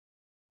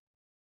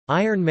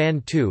Iron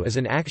Man 2 is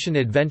an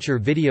action-adventure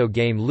video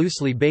game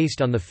loosely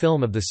based on the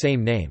film of the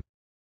same name.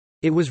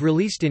 It was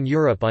released in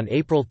Europe on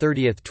April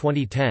 30,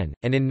 2010,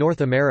 and in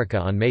North America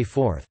on May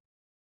 4.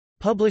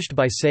 Published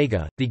by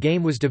Sega, the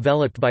game was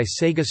developed by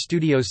Sega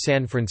Studios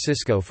San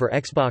Francisco for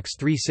Xbox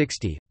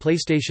 360,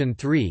 PlayStation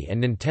 3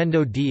 and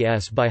Nintendo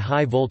DS, by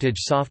High Voltage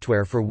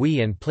Software for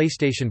Wii and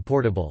PlayStation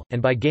Portable, and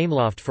by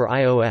Gameloft for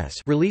iOS,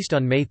 released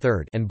on May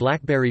 3, and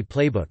BlackBerry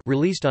Playbook,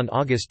 released on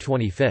August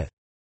 25.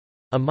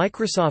 A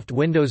Microsoft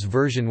Windows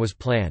version was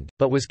planned,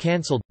 but was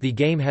cancelled. The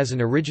game has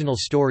an original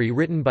story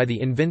written by the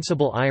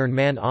Invincible Iron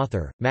Man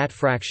author, Matt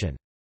Fraction.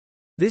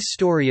 This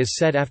story is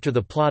set after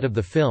the plot of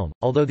the film,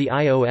 although the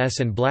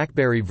iOS and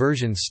BlackBerry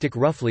versions stick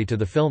roughly to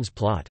the film's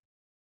plot.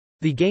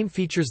 The game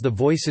features the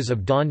voices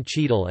of Don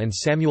Cheadle and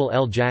Samuel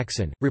L.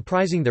 Jackson,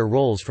 reprising their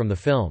roles from the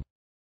film.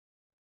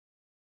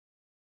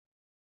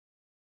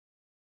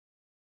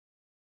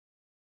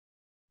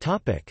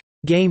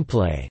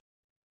 Gameplay.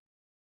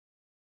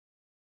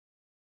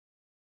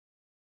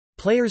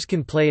 Players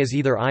can play as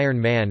either Iron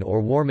Man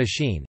or War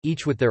Machine,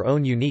 each with their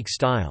own unique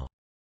style.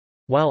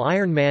 While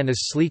Iron Man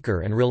is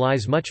sleeker and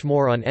relies much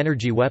more on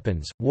energy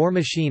weapons, War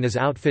Machine is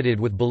outfitted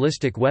with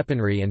ballistic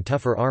weaponry and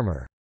tougher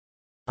armor.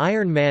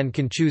 Iron Man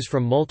can choose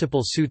from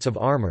multiple suits of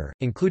armor,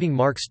 including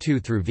Marks II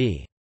through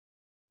V.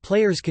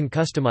 Players can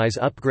customize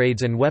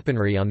upgrades and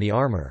weaponry on the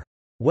armor.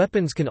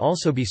 Weapons can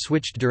also be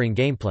switched during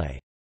gameplay.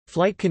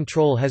 Flight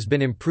control has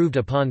been improved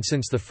upon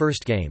since the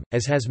first game,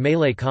 as has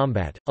melee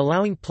combat,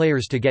 allowing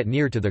players to get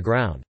near to the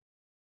ground.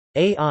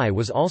 AI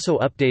was also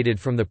updated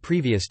from the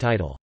previous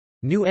title.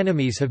 New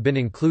enemies have been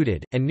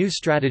included, and new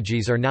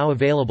strategies are now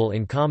available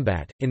in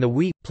combat. In the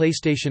Wii,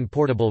 PlayStation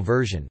Portable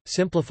version,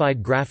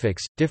 simplified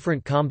graphics,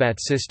 different combat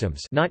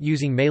systems not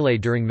using melee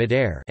during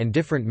midair, and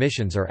different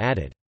missions are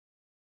added.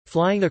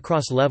 Flying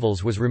across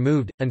levels was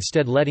removed,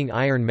 instead letting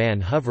Iron Man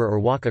hover or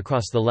walk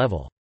across the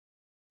level.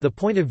 The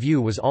point of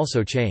view was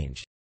also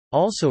changed.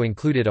 Also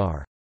included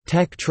are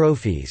tech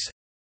trophies,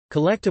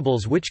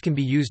 collectibles which can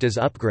be used as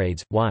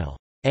upgrades, while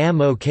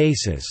ammo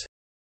cases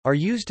are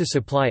used to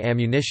supply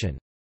ammunition.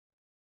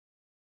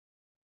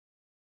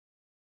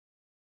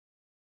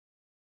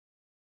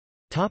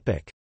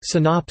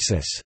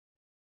 Synopsis.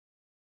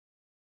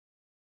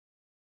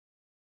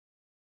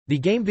 The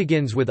game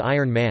begins with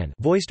Iron Man,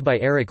 voiced by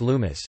Eric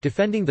Loomis,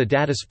 defending the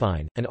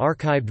Dataspine, an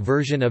archived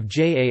version of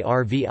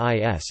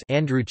JARVIS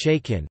Andrew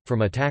Chaikin,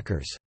 from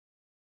attackers.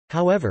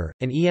 However,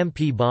 an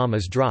EMP bomb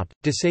is dropped,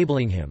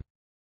 disabling him.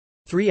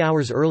 3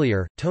 hours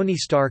earlier, Tony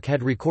Stark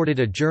had recorded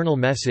a journal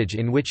message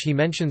in which he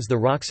mentions the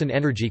Roxxon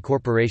Energy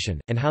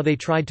Corporation, and how they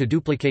tried to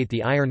duplicate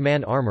the Iron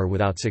Man armor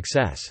without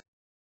success.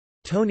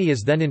 Tony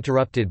is then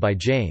interrupted by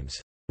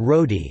James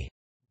Rhodey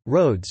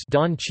Rhodes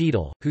Don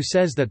Cheadle, who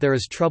says that there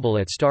is trouble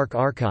at Stark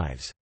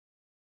Archives.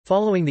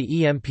 Following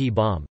the EMP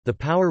bomb, the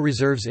power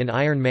reserves in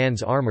Iron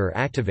Man's armor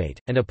activate,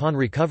 and upon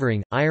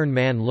recovering, Iron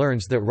Man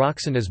learns that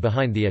Roxxon is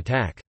behind the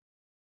attack.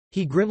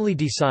 He grimly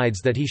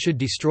decides that he should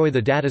destroy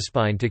the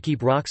Dataspine to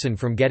keep Roxxon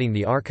from getting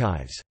the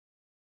archives.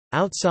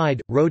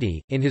 Outside, Rhodey,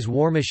 in his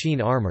War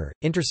Machine armor,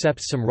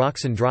 intercepts some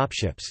Roxxon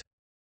dropships.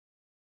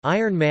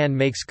 Iron Man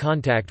makes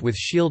contact with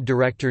S.H.I.E.L.D.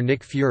 director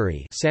Nick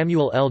Fury,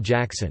 Samuel L.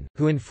 Jackson,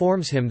 who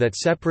informs him that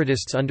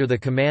separatists under the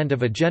command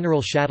of a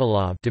General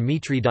Shatilov,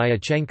 Dmitry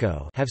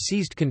Dyachenko, have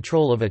seized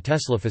control of a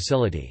Tesla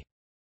facility.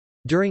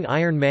 During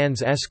Iron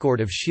Man's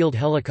escort of S.H.I.E.L.D.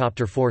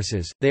 helicopter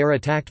forces, they are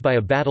attacked by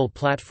a battle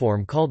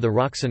platform called the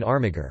Roxxon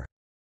Armiger.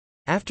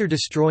 After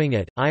destroying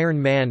it,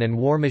 Iron Man and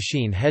War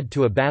Machine head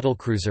to a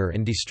battlecruiser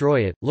and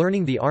destroy it,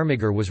 learning the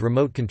Armiger was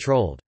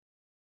remote-controlled.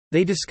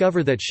 They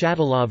discover that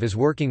Shatilov is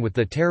working with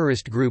the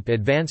terrorist group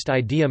Advanced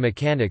Idea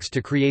Mechanics to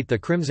create the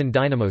Crimson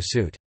Dynamo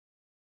suit.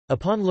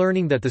 Upon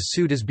learning that the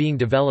suit is being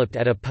developed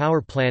at a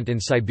power plant in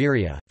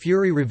Siberia,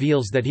 Fury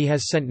reveals that he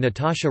has sent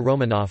Natasha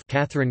Romanoff,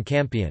 Catherine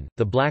Campion,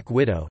 the Black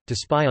Widow, to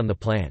spy on the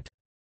plant.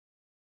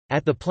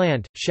 At the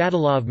plant,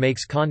 Shatilov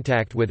makes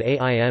contact with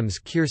AIM's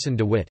Kirsten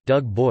DeWitt,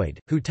 Doug Boyd,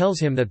 who tells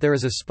him that there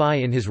is a spy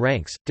in his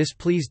ranks,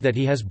 displeased that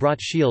he has brought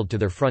S.H.I.E.L.D. to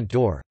their front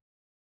door.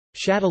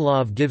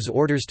 Shatilov gives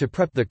orders to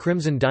prep the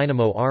Crimson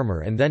Dynamo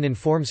armor and then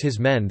informs his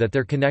men that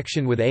their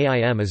connection with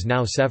AIM is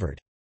now severed.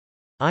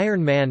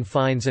 Iron Man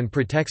finds and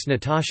protects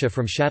Natasha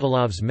from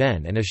Shatilov's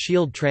men, and a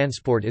S.H.I.E.L.D.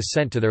 transport is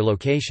sent to their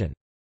location.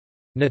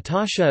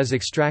 Natasha is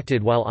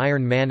extracted while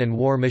Iron Man and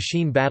War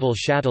Machine battle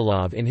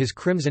Shatilov in his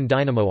Crimson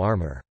Dynamo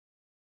armor.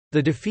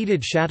 The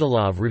defeated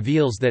Shatilov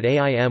reveals that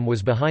AIM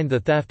was behind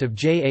the theft of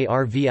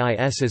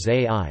JARVIS's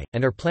AI,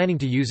 and are planning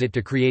to use it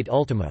to create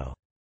Ultimo.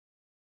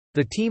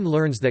 The team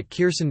learns that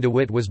Kirsten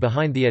DeWitt was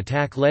behind the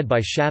attack led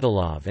by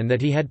Shatilov and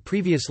that he had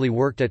previously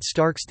worked at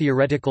Stark's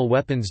Theoretical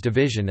Weapons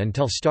Division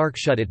until Stark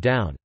shut it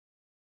down.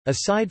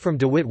 Aside from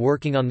DeWitt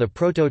working on the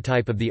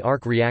prototype of the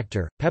arc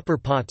reactor, Pepper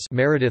Potts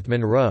Meredith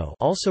Monroe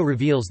also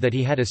reveals that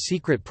he had a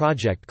secret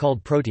project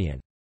called Protean.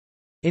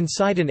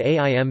 Inside an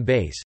AIM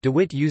base,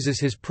 DeWitt uses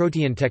his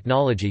Protean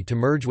technology to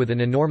merge with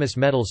an enormous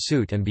metal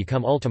suit and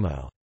become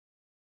Ultimo.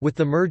 With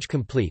the merge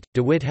complete,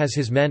 DeWitt has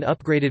his men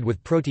upgraded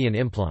with Protean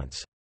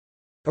implants.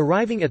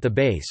 Arriving at the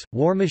base,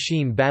 War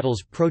Machine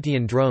battles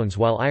Protean drones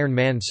while Iron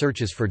Man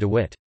searches for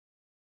DeWitt.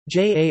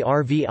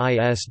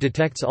 JARVIS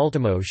detects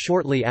Ultimo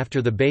shortly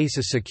after the base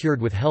is secured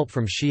with help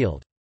from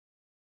S.H.I.E.L.D.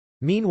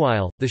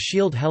 Meanwhile, the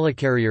S.H.I.E.L.D.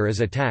 helicarrier is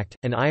attacked,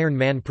 and Iron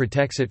Man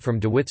protects it from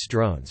DeWitt's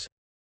drones.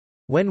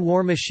 When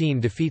War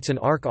Machine defeats an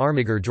Arc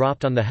Armiger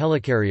dropped on the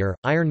helicarrier,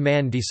 Iron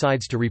Man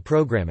decides to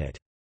reprogram it.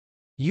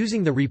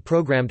 Using the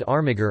reprogrammed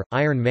Armiger,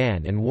 Iron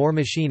Man and War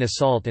Machine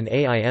assault an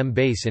AIM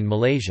base in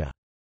Malaysia.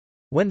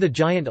 When the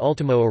giant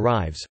Ultimo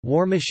arrives,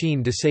 War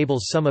Machine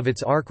disables some of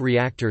its arc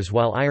reactors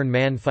while Iron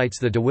Man fights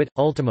the DeWitt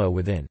Ultimo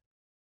within.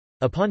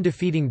 Upon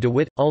defeating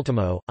DeWitt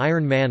Ultimo,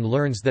 Iron Man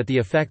learns that the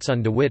effects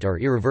on DeWitt are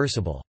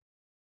irreversible.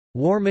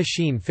 War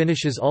Machine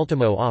finishes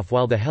Ultimo off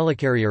while the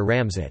helicarrier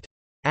rams it.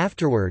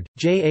 Afterward,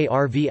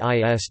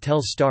 JARVIS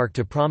tells Stark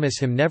to promise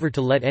him never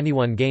to let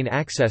anyone gain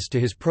access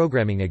to his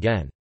programming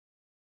again.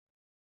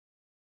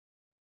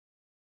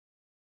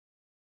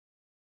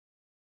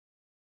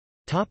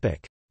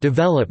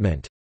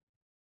 Development.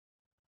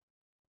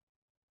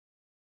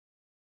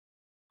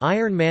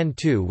 Iron Man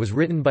 2 was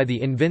written by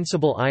the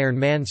invincible Iron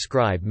Man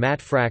scribe Matt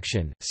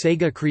Fraction,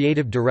 Sega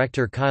creative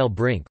director Kyle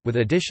Brink, with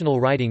additional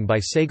writing by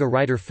Sega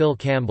writer Phil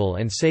Campbell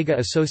and Sega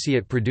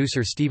associate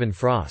producer Stephen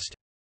Frost.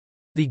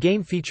 The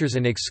game features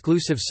an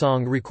exclusive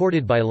song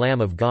recorded by Lamb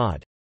of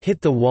God,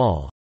 "Hit the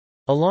Wall",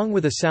 along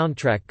with a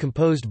soundtrack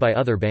composed by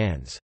other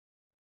bands.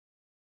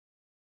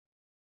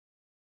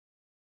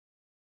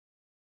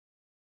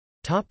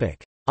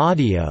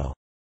 Audio.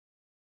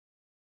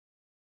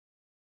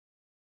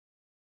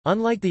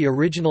 Unlike the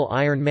original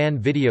Iron Man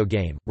video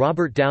game,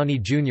 Robert Downey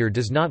Jr.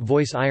 does not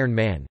voice Iron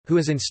Man, who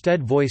is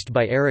instead voiced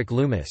by Eric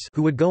Loomis,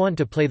 who would go on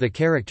to play the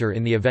character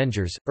in the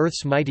Avengers,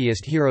 Earth's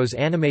Mightiest Heroes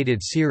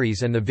animated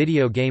series and the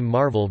video game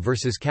Marvel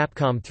vs.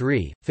 Capcom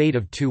 3, Fate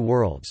of Two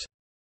Worlds.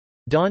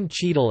 Don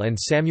Cheadle and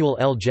Samuel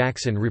L.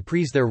 Jackson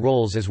reprise their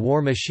roles as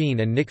War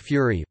Machine and Nick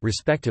Fury,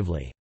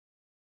 respectively.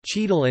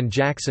 Cheadle and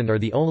Jackson are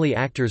the only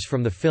actors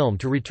from the film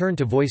to return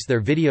to voice their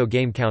video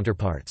game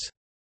counterparts.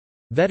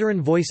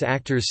 Veteran voice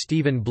actors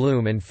Stephen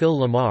Bloom and Phil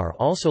LaMarr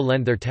also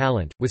lend their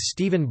talent, with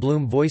Stephen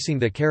Bloom voicing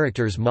the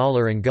characters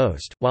Mauler and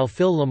Ghost, while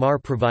Phil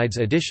LaMarr provides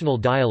additional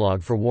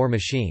dialogue for War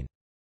Machine.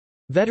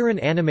 Veteran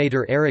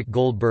animator Eric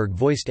Goldberg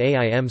voiced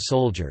AIM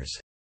soldiers.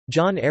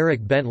 John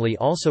Eric Bentley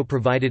also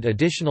provided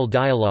additional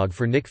dialogue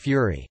for Nick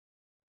Fury.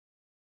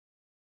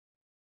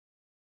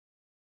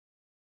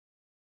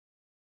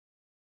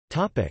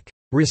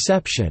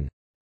 Reception.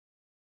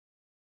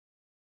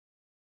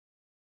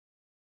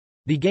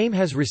 The game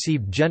has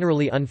received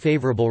generally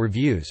unfavorable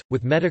reviews,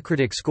 with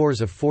Metacritic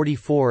scores of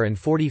 44 and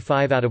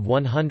 45 out of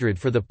 100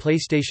 for the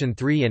PlayStation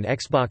 3 and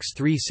Xbox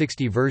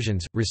 360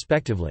 versions,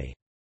 respectively.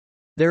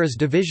 There is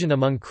division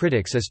among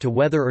critics as to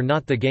whether or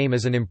not the game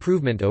is an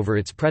improvement over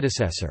its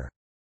predecessor.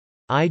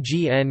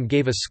 IGN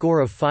gave a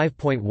score of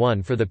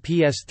 5.1 for the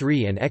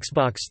PS3 and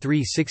Xbox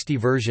 360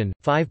 version,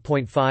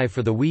 5.5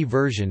 for the Wii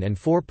version and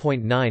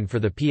 4.9 for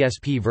the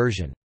PSP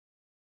version.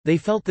 They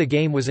felt the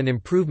game was an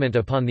improvement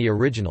upon the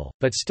original,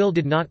 but still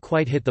did not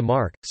quite hit the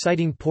mark,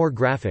 citing poor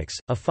graphics,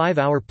 a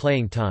 5-hour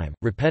playing time,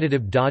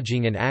 repetitive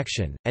dodging and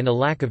action, and a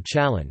lack of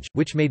challenge,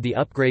 which made the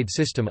upgrade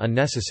system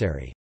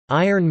unnecessary.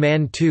 Iron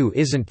Man 2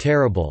 isn't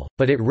terrible,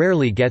 but it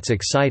rarely gets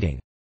exciting.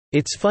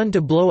 It's fun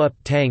to blow up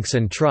tanks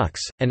and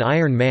trucks, and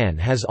Iron Man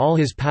has all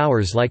his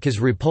powers like his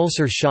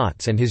repulsor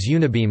shots and his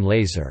unibeam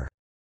laser.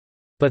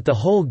 But the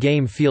whole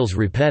game feels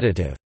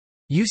repetitive.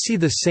 You see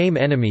the same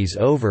enemies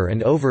over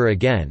and over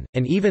again,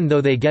 and even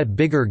though they get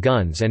bigger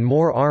guns and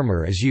more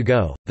armor as you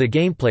go, the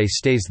gameplay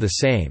stays the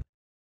same.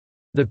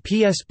 The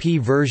PSP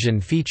version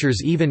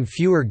features even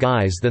fewer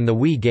guys than the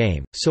Wii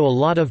game, so a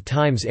lot of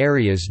times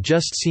areas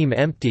just seem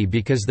empty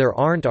because there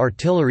aren't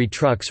artillery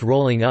trucks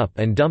rolling up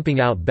and dumping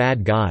out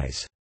bad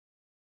guys.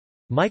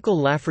 Michael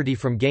Lafferty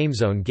from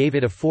GameZone gave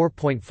it a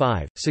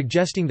 4.5,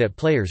 suggesting that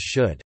players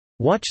should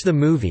watch the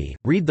movie,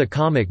 read the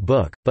comic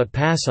book, but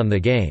pass on the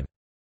game.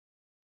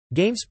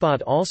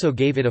 GameSpot also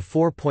gave it a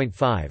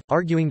 4.5,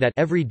 arguing that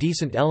every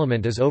decent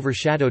element is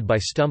overshadowed by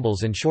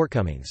stumbles and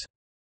shortcomings.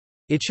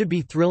 It should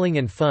be thrilling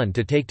and fun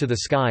to take to the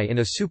sky in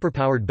a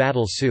superpowered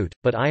battle suit,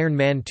 but Iron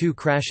Man 2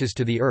 crashes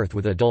to the earth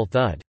with a dull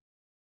thud.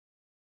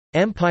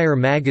 Empire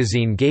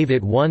magazine gave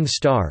it 1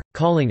 star,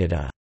 calling it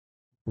a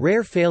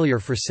rare failure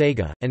for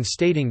Sega, and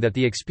stating that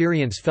the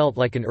experience felt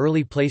like an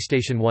early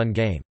PlayStation 1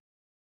 game.